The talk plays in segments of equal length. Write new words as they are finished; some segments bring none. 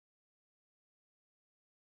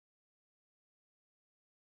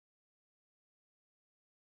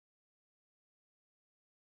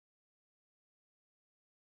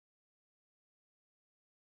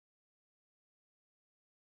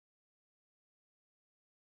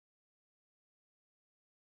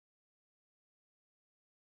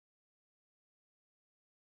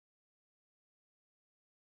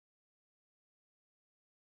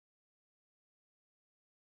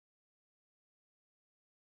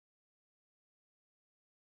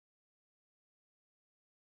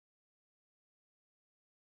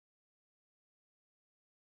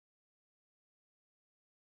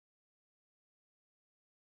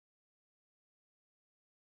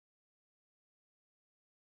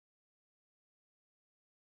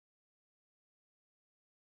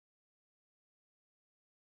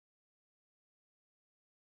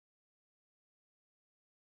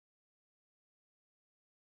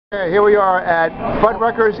Okay, here we are at Front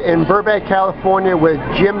Records in Burbank, California with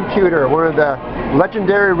Jim Pewter, one of the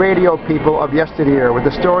legendary radio people of yesteryear, with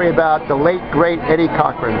a story about the late, great Eddie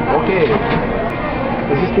Cochran. Okay.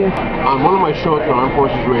 On one of my shows on Armed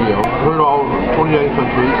Forces Radio, heard all 29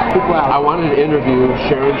 countries, I wanted to interview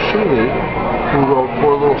Sharon Sheeley, who wrote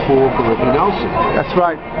Poor Little Fool for Ricky Nelson. That's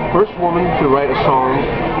right. First woman to write a song,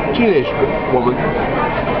 teenage woman,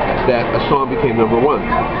 that a song became #1.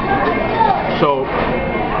 So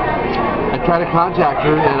I tried to contact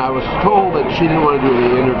her, and I was told that she didn't want to do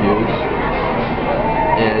any interviews.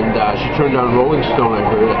 And she turned down Rolling Stone, I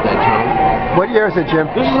heard, at that time. What year is it, Jim?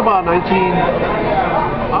 This is about I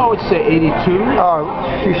would say 82. Oh,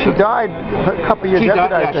 she died a couple years after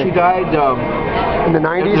that, I think. She died in the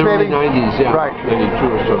 90s, in the maybe? early 90s, yeah. Right. 92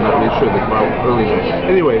 or so, I'm not really sure, about early 90s.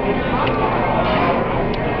 Anyway,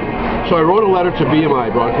 so I wrote a letter to BMI,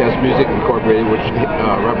 Broadcast Music Incorporated, which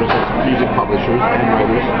represents music publishers and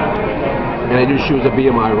writers. And I knew she was a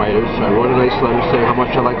BMI writer, so I wrote a nice letter saying how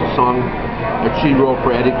much I liked the song that she wrote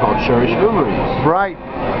for Eddie called Cherished Memories. Right.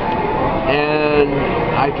 And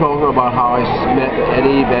I told her about how I met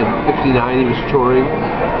Eddie at 59. He was touring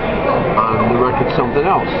on the record Something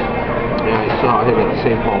Else. And I saw him at the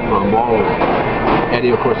St. Paul Prom Ballroom.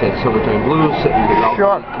 Eddie, of course, had Summertime Blues sitting in the balcony.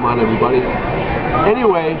 Sure. Come on, everybody.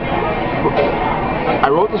 Anyway,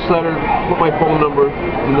 I wrote this letter, put my phone number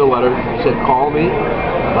in the letter, said, call me,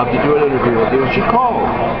 love to do an interview with you. And she called.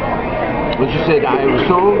 And she said,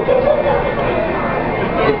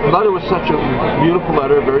 the letter was such a beautiful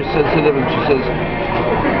letter, very sensitive, and she says,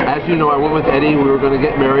 as you know, I went with Eddie, we were going to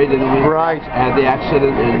get married, and we had the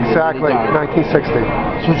accident, and exactly, he died. 1960.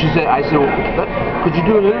 So she said, I said, well, could you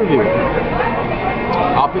do an interview?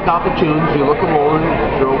 I'll pick out the tunes, you look them over,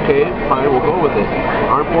 they're okay, fine, we'll go with it.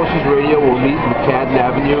 Armed Forces Radio will meet McCadden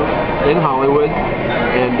Avenue in Hollywood,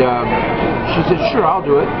 and she said, sure, I'll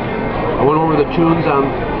do it. I went over the tunes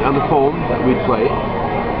on the phone that we'd play,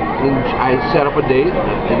 and I set up a date.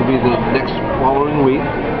 It'll be the next following week.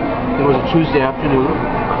 It was a Tuesday afternoon.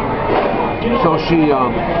 So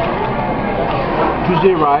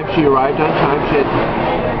Tuesday arrived. She arrived on time. She had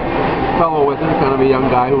a fellow with her, kind of a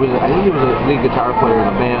young guy who was, I think he was a lead guitar player in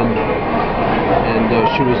a band. And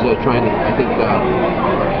she was trying to, I think,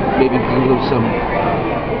 maybe give him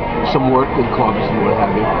some work in clubs and what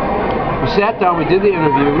have you. We sat down, we did the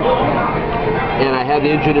interview, and I had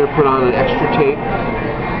the engineer put on an extra tape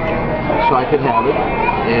so I could have it,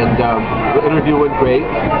 and the interview went great.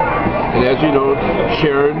 And as you know,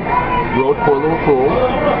 Sharon wrote Poor Little Fool,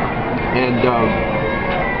 and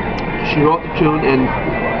she wrote the tune, and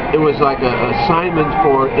it was like an assignment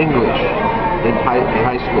for English in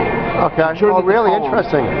high school. Okay. Oh, really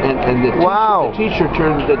interesting. And the teacher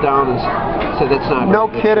turned it down and said, that's not no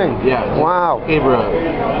right. Kidding. Yeah. Wow. Gave her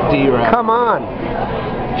a D or a... Come on.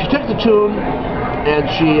 She took the tune, and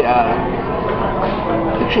she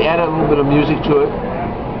added a little bit of music to it,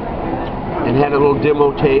 and had a little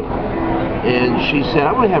demo tape, and she said,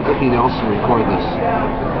 I want to have Ricky Nelson record this.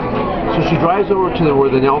 So she drives over to where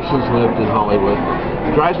the Nelsons lived in Hollywood,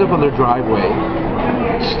 drives up on their driveway,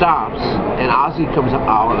 stops, and Ozzy comes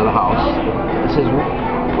out of the house and says,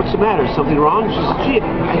 what's the matter? Is something wrong? She says, gee,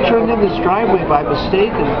 I turned in this driveway by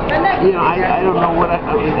mistake, and I don't know what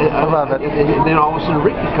I love it. And then all of a sudden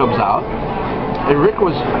Ricky comes out. And Rick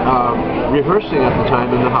was rehearsing at the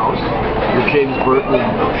time in the house with James Burton and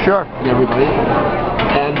everybody.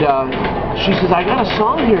 And she says, I got a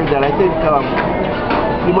song here that I think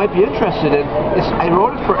you might be interested in. I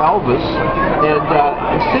wrote it for Elvis, and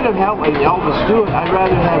instead of having Elvis do it, I'd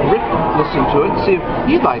rather have Rick listen to it and see if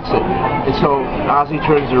he likes it. And so Ozzy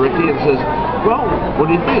turns to Ricky and says, well, what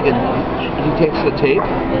do you think? And he takes the tape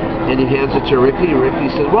and he hands it to Ricky. Ricky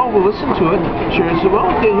says, well, we'll listen to it. Sharon said, well,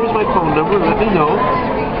 okay, here's my phone number, let me know.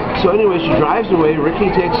 So anyway, she drives away.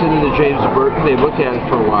 Ricky takes it into James Burton. They look at it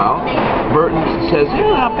for a while. Burton says,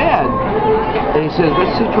 yeah, not bad. And he says,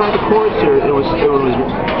 let's see, try the chords here.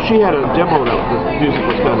 She had a demo that the music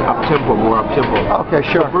was kind of up-tempo, more up-tempo. Okay,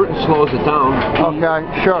 sure. So Burton slows it down. Okay,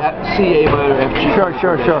 sure. C, A minor, F, G. Sure.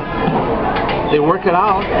 They work it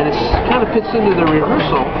out, and it kind of fits into the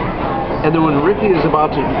rehearsal. And then when Ricky is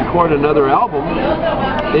about to record another album,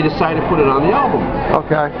 they decide to put it on the album.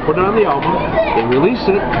 Okay. Put it on the album, they release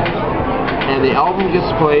it, and the album gets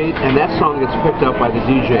played, and that song gets picked up by the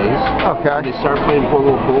DJs. Okay. And they start playing Poor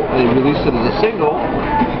Little Fool, and they release it as a single,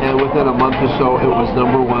 and within a month or so, it was #1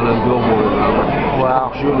 on Billboard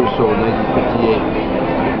around June or so, 1958.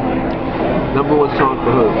 #1 song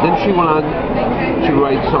for her. Then she went on to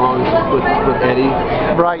write songs with Eddie.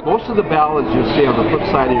 Right. Most of the ballads you see on the flip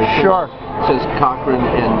side of your shirt says Cochran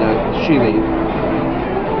and Sheeley.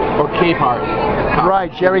 Or Capehart.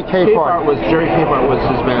 Right, Jerry Capehart. Jerry Capehart was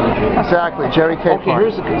his manager. Exactly, Jerry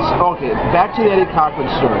Capehart. Okay, back to the Eddie Cochran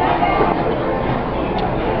story.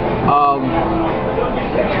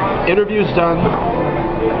 Interview's done.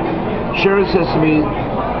 Sharon says to me,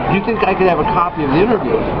 "Do you think I could have a copy of the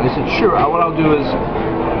interview?" I said, "Sure. What I'll do is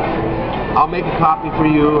I'll make a copy for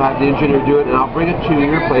you, have the engineer do it, and I'll bring it to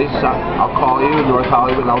your place. I'll call you in North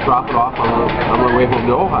Hollywood, and I'll drop it off on my way home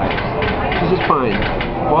to Ohio." She says, "Fine."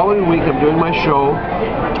 Following week, I'm doing my show.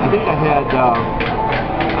 I think I had,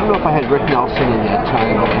 I don't know if I had Rick Nelson in that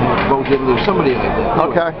time, but I had Bo Diddley or somebody like that.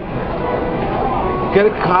 Okay. Get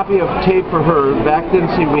a copy of tape for her. Back then,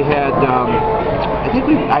 see, we had,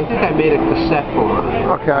 I think I made a cassette for her.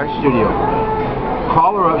 Okay. Studio.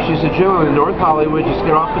 Call her up. She said, "Jim, I'm in North Hollywood. Just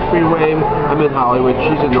get off the freeway. I'm in Hollywood.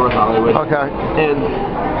 She's in North Hollywood." Okay.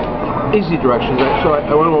 And easy directions. So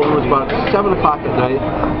I went over. It was about 7 o'clock at night.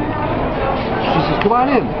 She says, "Come on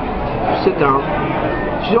in. Sit down."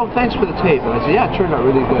 She said, "Oh, thanks for the tape." And I said, "Yeah, it turned out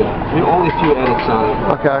really good. I mean, only a few edits on it."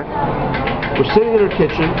 Okay. We're sitting in her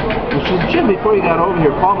kitchen, and she says, "Jim, before you got over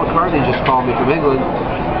here, Paul McCartney just called me from England.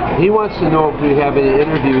 He wants to know if we have any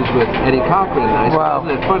interviews with Eddie Cochran." And I said, "Wow.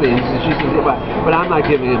 Isn't that funny?" And she says, "Yeah, but I'm not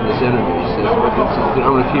giving him this interview." She says,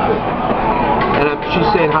 "I'm going to keep it." And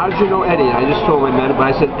she's saying, "How did you know Eddie?" And I just told my man, but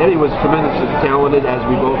I said, "Eddie was tremendously talented, as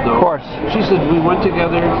we both know." Of course. She said, "We went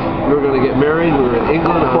together. We were going to get married. We were in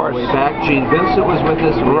England on the way back. Gene Vincent was with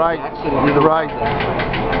us. Right. Right.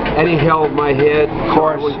 Eddie held my head. Of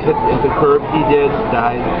course. So I hit the curb. He did.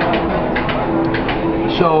 Died.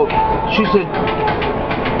 So she said,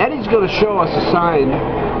 "Eddie's going to show us a sign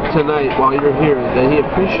tonight while you're here that he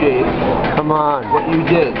appreciates what you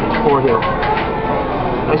did for him."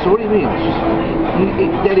 I said, "What do you mean?"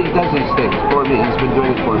 Eddie does these things for me. He's been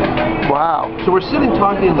doing it for me. Wow. So we're sitting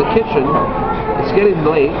talking in the kitchen. It's getting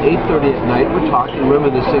late, 8:30 at night. We're talking,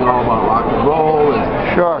 reminiscing all about rock and roll. And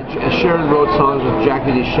sure. Sharon wrote songs with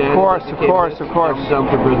Jackie DeShannon. Of course. Dumb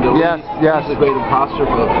for Brindle. Yes. He's a great imposter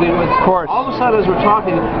for the Fleetwoods. Of course. All of a sudden, as we're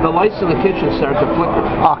talking, the lights in the kitchen start to flicker.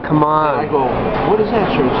 Oh, come on. And I go, "What is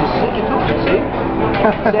that, Sharon?" She says, "You told me, see?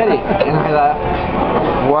 It's Eddie." And I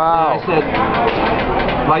laughed. Wow. And I said,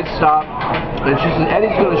 lights stop. And she said,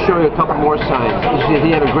 "Eddie's going to show you a couple more signs." She said,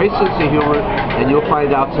 "He had a great sense of humor, and you'll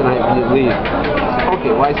find out tonight when you leave." I said,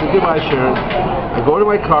 "Okay." Well, I said, "Goodbye, Sharon." I go to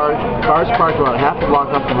my car. Car's parked about half a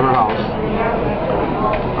block up from her house.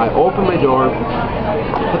 I open my door,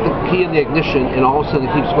 put the key in the ignition, and all of a sudden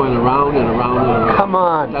it keeps going around and around and around. Come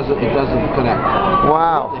on. It doesn't connect.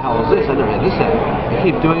 Wow. What the hell is this? I never had this happen. I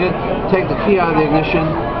keep doing it. Take the key out of the ignition.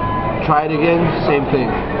 Try it again, same thing.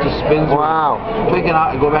 It just spins. Wow. Take it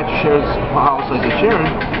out and go back to Sharon's house. I said, "Sharon,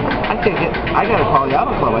 I got to call the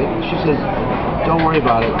auto club." She says, "Don't worry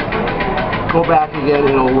about it. Go back again,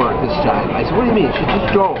 it'll work this time." I said, "What do you mean?" She said,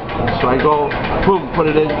 "Just go." So I go, boom, put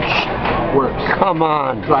it in, works. Come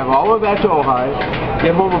on. Drive all the way back to Ohio,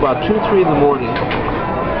 get home about 2, 3 in the morning,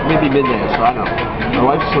 maybe midnight, so I don't know.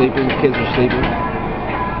 My wife's sleeping, the kids are sleeping.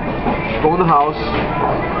 Go in the house.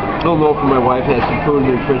 Little note from my wife, had some food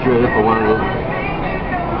in the refrigerator if I wanted it.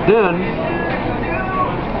 Then,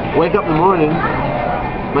 wake up in the morning,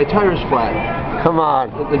 my tire's flat. Come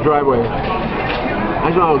on. At the driveway.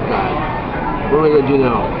 I said, "Oh God, what am I going to do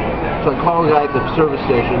now?" So I call the guy at the service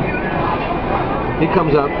station. He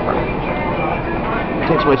comes up,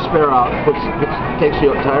 takes my spare out, takes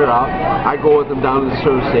the tire out. I go with him down to the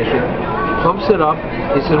service station. Pumps it up.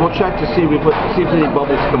 He said, "We'll check to see if any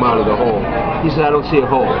bubbles come out of the hole." He said, "I don't see a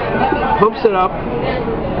hole." Pumps it up.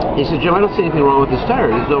 He said, "Jim, I don't see anything wrong with this tire.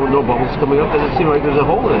 There's no bubbles coming up. Doesn't seem like there's a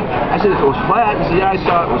hole in it." I said, "If it was flat." He said, "Yeah, I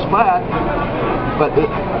saw it was flat." But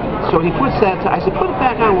so he puts that. I said, "Put it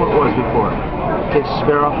back on what it was before." Takes the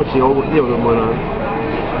spare off, puts the old one on.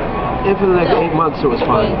 And for the next 8 months, it was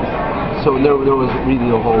fine. So there was really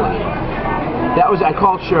no hole in it. I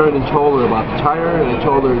called Sharon and told her about the tire, and I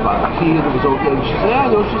told her about the key, and it was okay. And she said, "Yeah,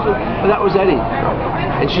 no." She said, "But that was Eddie."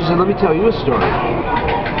 And she said, "Let me tell you a story.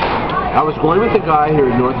 I was going with a guy here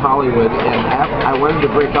in North Hollywood, and I wanted to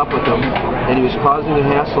break up with him, and he was causing a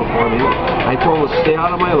hassle for me. I told him to stay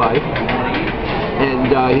out of my life, and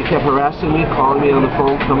he kept harassing me, calling me on the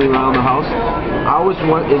phone, coming around the house. I was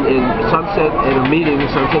in Sunset at a meeting,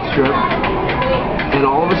 Sunset Strip, and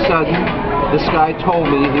all of a sudden, this guy told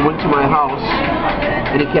me he went to my house,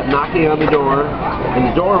 and he kept knocking on the door, and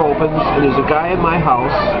the door opens, and there's a guy in my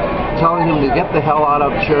house telling him to get the hell out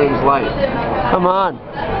of Sharon's life." Come on.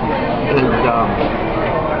 And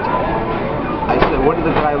I said, what did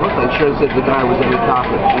the guy look like? Sharon said the guy was Eddie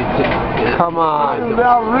Cochran. Come on.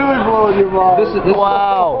 That really blows your mind. This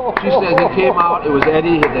Wow. She said he came out, it was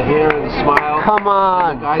Eddie, he had the hair and the smile. Come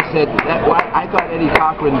on. And the guy said, I thought Eddie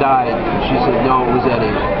Cochran died. She said, no, it was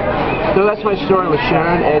Eddie. So that's my story with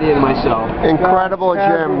Sharon, Eddie, and myself. Incredible,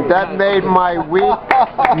 Jim. That made my week,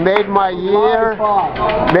 made my year,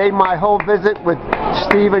 made my whole visit with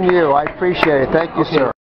Steve and you. I appreciate it. Thank you,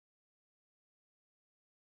 sir.